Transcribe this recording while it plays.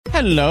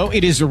Hello,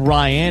 it is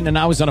Ryan, and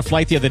I was on a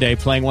flight the other day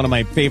playing one of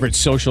my favorite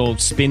social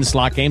spin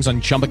slot games on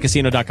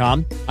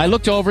ChumbaCasino.com. I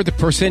looked over at the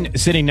person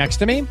sitting next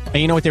to me, and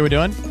you know what they were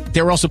doing?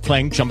 They were also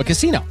playing Chumba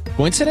Casino.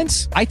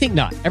 Coincidence? I think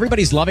not.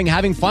 Everybody's loving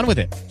having fun with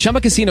it.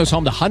 Chumba Casino is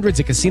home to hundreds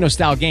of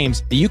casino-style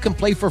games that you can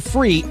play for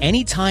free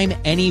anytime,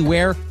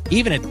 anywhere,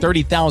 even at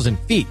 30,000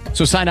 feet.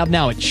 So sign up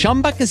now at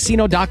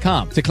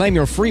ChumbaCasino.com to claim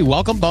your free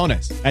welcome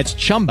bonus. That's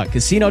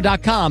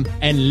ChumbaCasino.com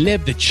and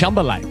live the Chumba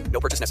life. No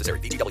purchase necessary.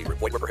 VGW.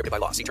 Void where prohibited by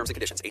law. See terms and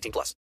conditions. 18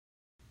 plus.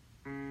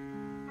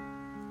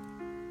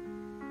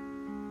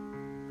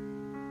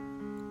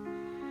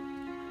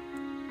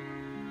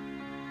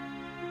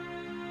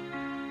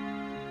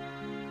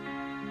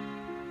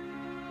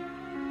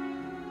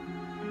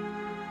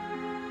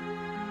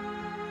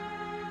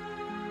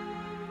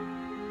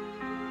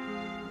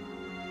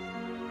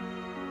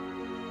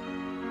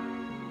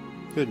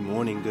 Good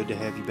morning. Good to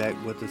have you back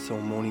with us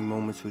on Morning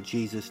Moments with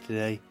Jesus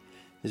today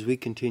as we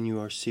continue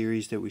our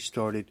series that we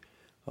started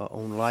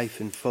on life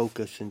and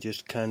focus and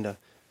just kind of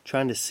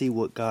trying to see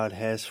what God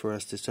has for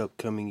us this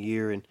upcoming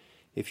year. And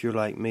if you're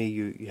like me,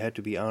 you have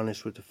to be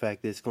honest with the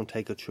fact that it's going to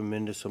take a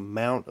tremendous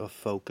amount of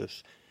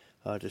focus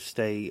to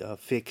stay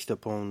fixed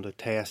upon the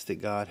task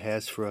that God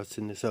has for us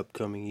in this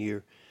upcoming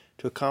year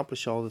to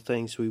accomplish all the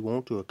things we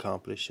want to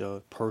accomplish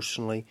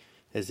personally,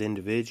 as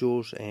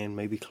individuals, and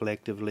maybe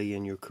collectively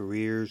in your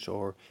careers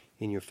or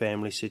in your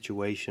family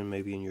situation,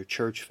 maybe in your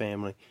church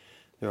family.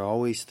 There are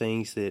always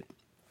things that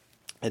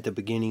at the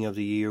beginning of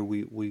the year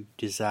we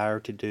desire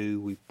to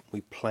do,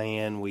 we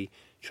plan, we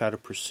try to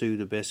pursue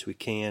the best we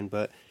can,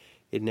 but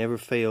it never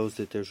fails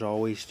that there's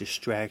always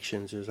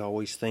distractions, there's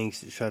always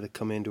things that try to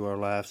come into our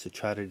lives to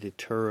try to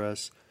deter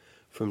us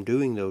from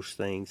doing those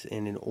things.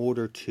 And in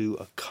order to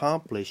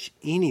accomplish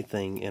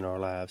anything in our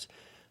lives,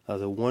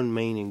 the one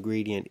main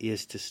ingredient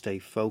is to stay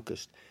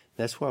focused.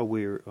 That's why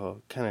we're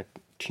kind of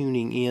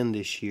tuning in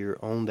this year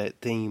on that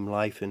theme,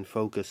 life and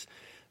focus.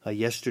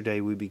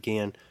 Yesterday we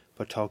began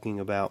by talking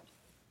about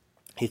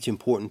it's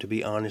important to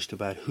be honest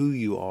about who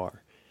you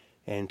are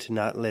and to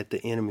not let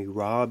the enemy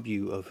rob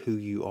you of who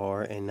you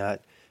are and not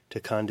to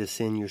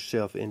condescend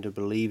yourself into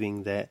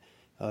believing that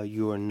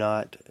you are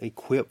not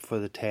equipped for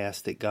the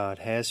task that God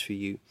has for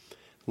you.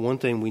 One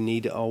thing we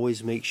need to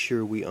always make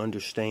sure we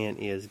understand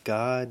is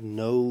God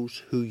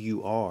knows who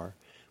you are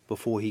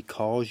before He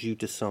calls you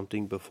to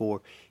something,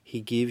 before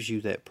He gives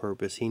you that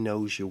purpose. He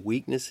knows your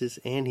weaknesses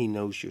and He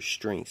knows your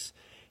strengths.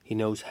 He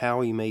knows how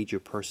He made your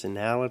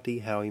personality,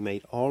 how He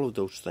made all of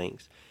those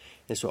things.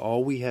 And so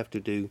all we have to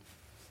do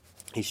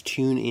is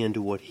tune in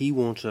to what He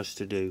wants us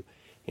to do,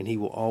 and He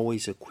will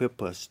always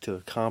equip us to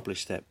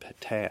accomplish that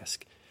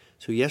task.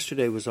 So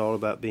yesterday was all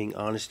about being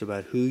honest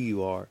about who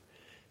you are.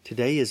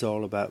 Today is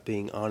all about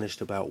being honest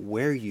about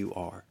where you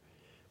are,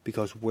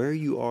 because where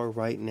you are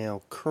right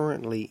now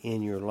currently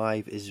in your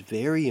life is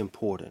very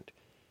important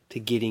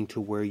to getting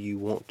to where you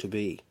want to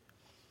be.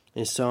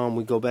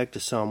 We go back to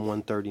Psalm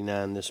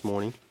 139 this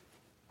morning.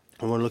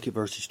 I want to look at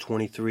verses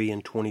 23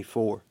 and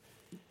 24.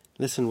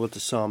 Listen to what the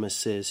psalmist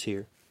says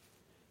here.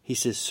 He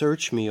says,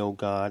 "Search me, O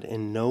God,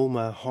 and know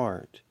my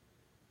heart.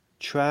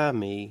 Try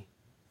me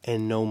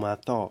and know my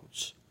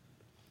thoughts.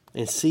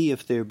 And see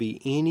if there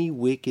be any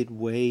wicked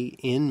way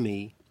in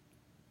me,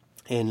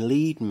 and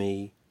lead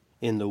me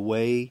in the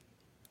way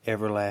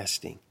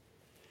everlasting."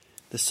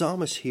 The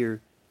psalmist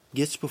here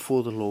gets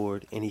before the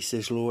Lord and he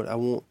says, Lord, I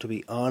want to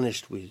be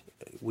honest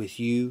with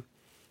you,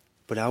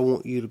 but I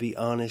want you to be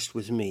honest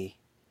with me.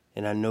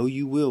 And I know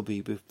you will be,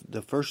 but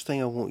the first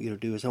thing I want you to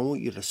do is I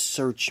want you to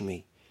search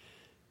me.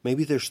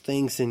 Maybe there's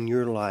things in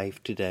your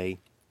life today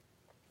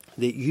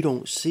that you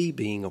don't see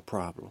being a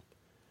problem,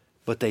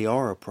 but they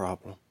are a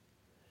problem.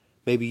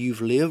 Maybe you've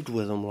lived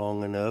with them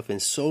long enough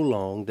and so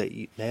long that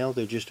now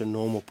they're just a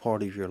normal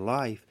part of your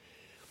life.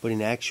 But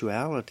in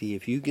actuality,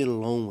 if you get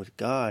along with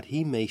God,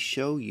 He may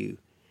show you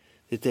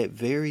that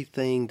very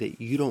thing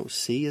that you don't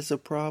see as a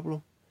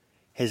problem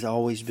has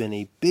always been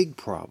a big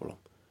problem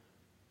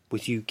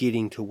with you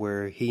getting to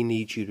where He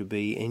needs you to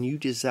be and you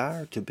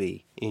desire to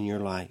be in your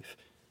life.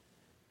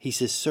 He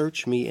says,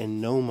 search me and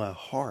know my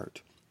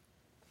heart.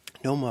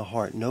 Know my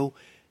heart. Know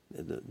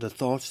the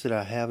thoughts that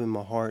I have in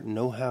my heart,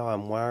 know how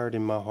I'm wired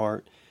in my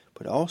heart,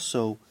 but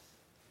also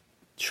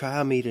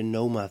try me to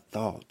know my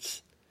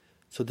thoughts.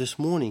 So this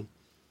morning,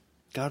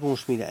 God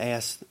wants me to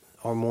ask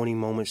our Morning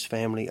Moments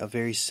family a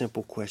very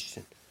simple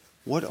question.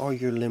 What are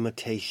your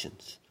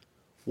limitations?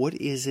 What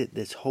is it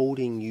that's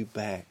holding you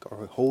back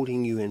or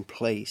holding you in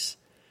place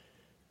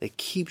that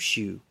keeps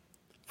you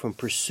from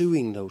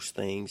pursuing those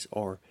things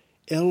or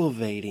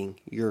elevating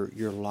your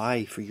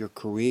life or your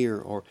career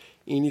or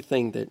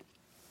anything that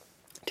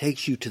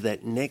takes you to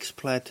that next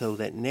plateau,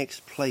 that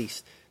next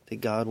place that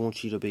God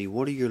wants you to be?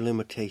 What are your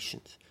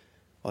limitations?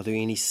 Are there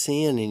any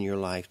sin in your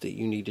life that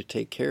you need to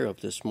take care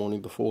of this morning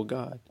before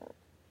God?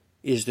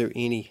 Is there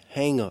any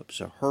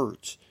hang-ups or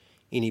hurts,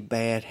 any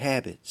bad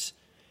habits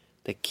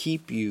that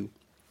keep you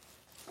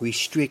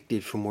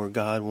restricted from where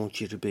God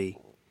wants you to be?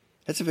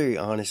 That's a very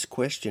honest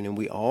question, and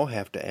we all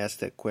have to ask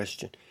that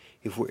question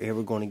if we're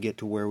ever going to get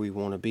to where we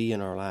want to be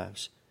in our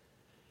lives.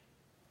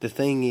 The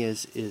thing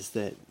is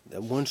that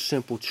one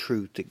simple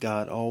truth that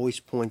God always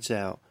points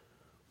out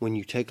when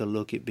you take a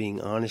look at being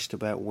honest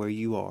about where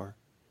you are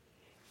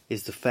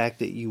is the fact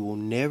that you will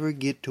never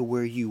get to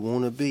where you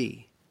want to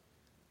be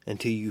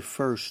until you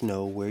first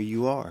know where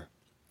you are.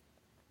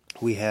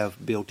 We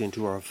have built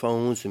into our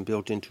phones and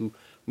built into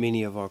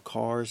many of our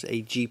cars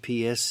a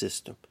GPS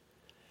system.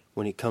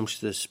 When it comes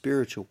to the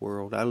spiritual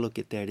world, I look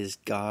at that as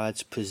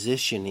God's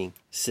positioning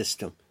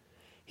system.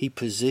 He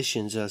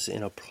positions us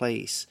in a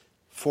place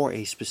for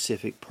a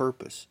specific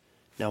purpose.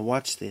 Now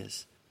watch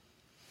this.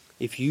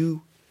 If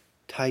you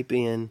type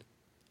in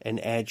an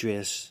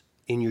address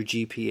in your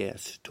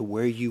GPS to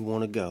where you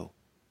want to go,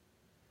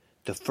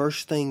 the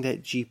first thing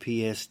that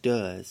GPS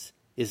does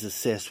is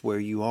assess where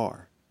you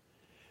are,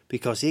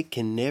 because it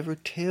can never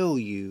tell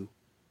you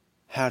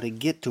how to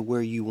get to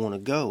where you want to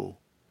go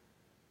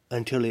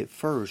until it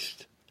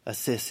first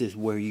assesses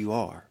where you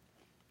are.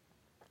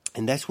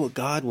 And that's what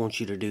God wants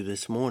you to do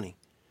this morning.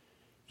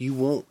 You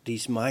want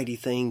these mighty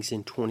things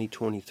in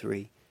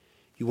 2023.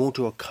 You want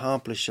to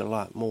accomplish a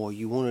lot more.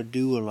 You want to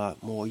do a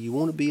lot more. You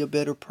want to be a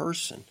better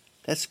person.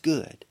 That's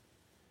good.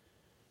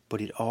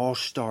 But it all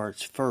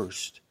starts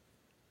first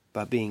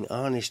by being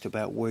honest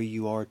about where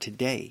you are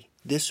today,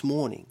 this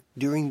morning,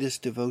 during this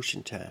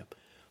devotion time.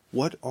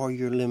 What are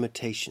your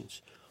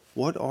limitations?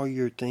 What are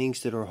your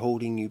things that are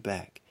holding you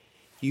back?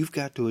 You've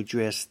got to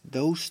address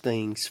those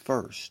things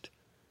first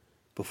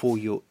before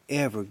you'll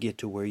ever get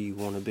to where you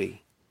want to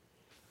be.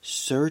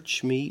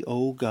 Search me,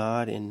 O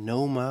God, and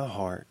know my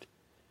heart.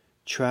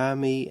 Try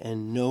me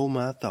and know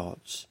my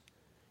thoughts,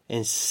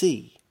 and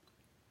see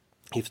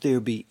if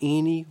there be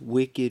any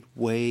wicked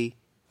way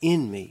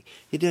in me.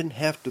 It doesn't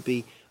have to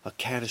be a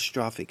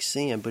catastrophic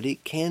sin, but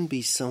it can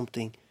be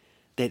something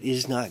that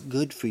is not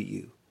good for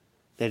you,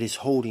 that is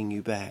holding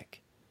you back.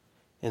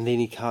 And then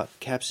he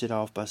caps it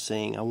off by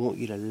saying, I want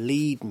you to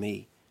lead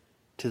me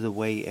to the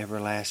way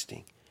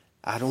everlasting.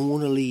 I don't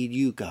want to lead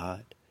you,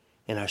 God,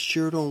 and I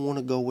sure don't want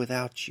to go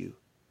without you.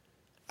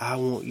 I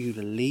want you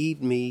to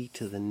lead me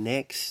to the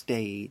next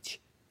stage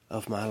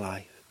of my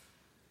life.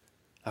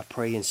 I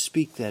pray and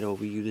speak that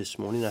over you this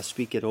morning. I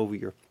speak it over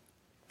your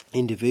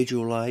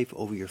individual life,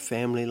 over your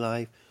family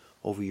life,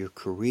 over your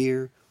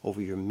career,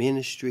 over your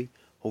ministry,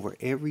 over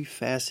every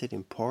facet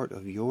and part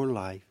of your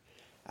life.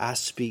 I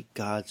speak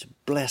God's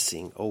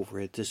blessing over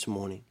it this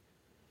morning.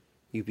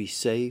 You be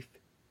safe,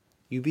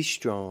 you be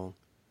strong,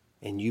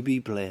 and you be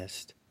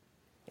blessed.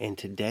 And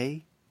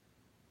today,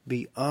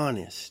 be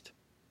honest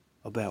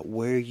about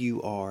where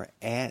you are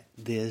at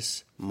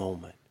this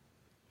moment.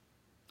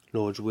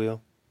 Lord's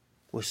will,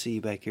 we'll see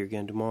you back here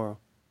again tomorrow.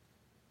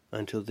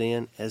 Until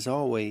then, as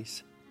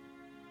always,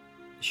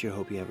 I sure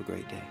hope you have a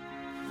great day.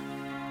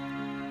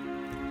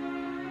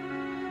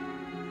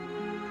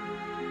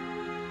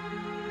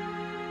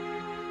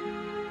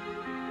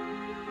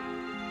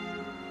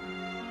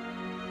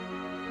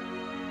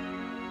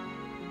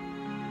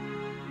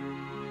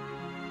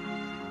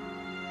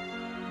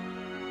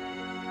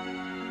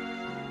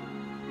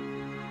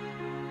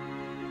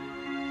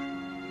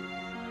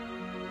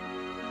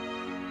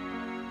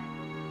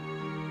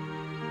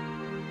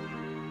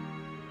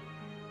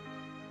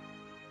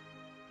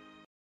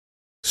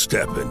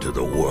 Step into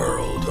the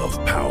world of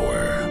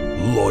power,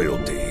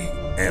 loyalty,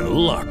 and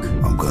luck.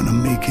 I'm gonna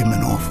make him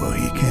an offer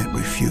he can't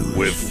refuse.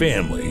 With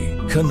family,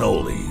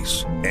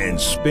 cannolis, and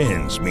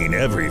spins mean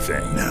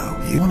everything.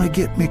 Now, you wanna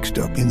get mixed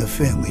up in the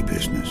family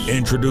business.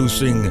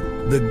 Introducing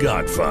The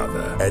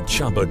Godfather at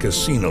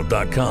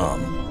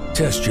ChumbaCasino.com.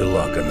 Test your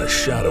luck in the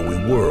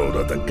shadowy world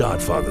of The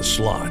Godfather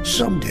slot.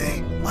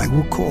 Someday, I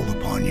will call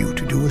upon you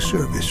to do a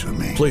service for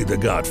me. Play The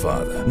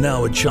Godfather,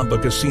 now at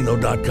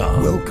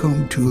ChumbaCasino.com.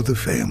 Welcome to the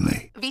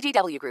family.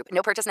 VGW Group.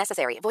 No purchase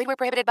necessary. Void where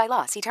prohibited by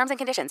law. See terms and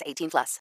conditions. 18+.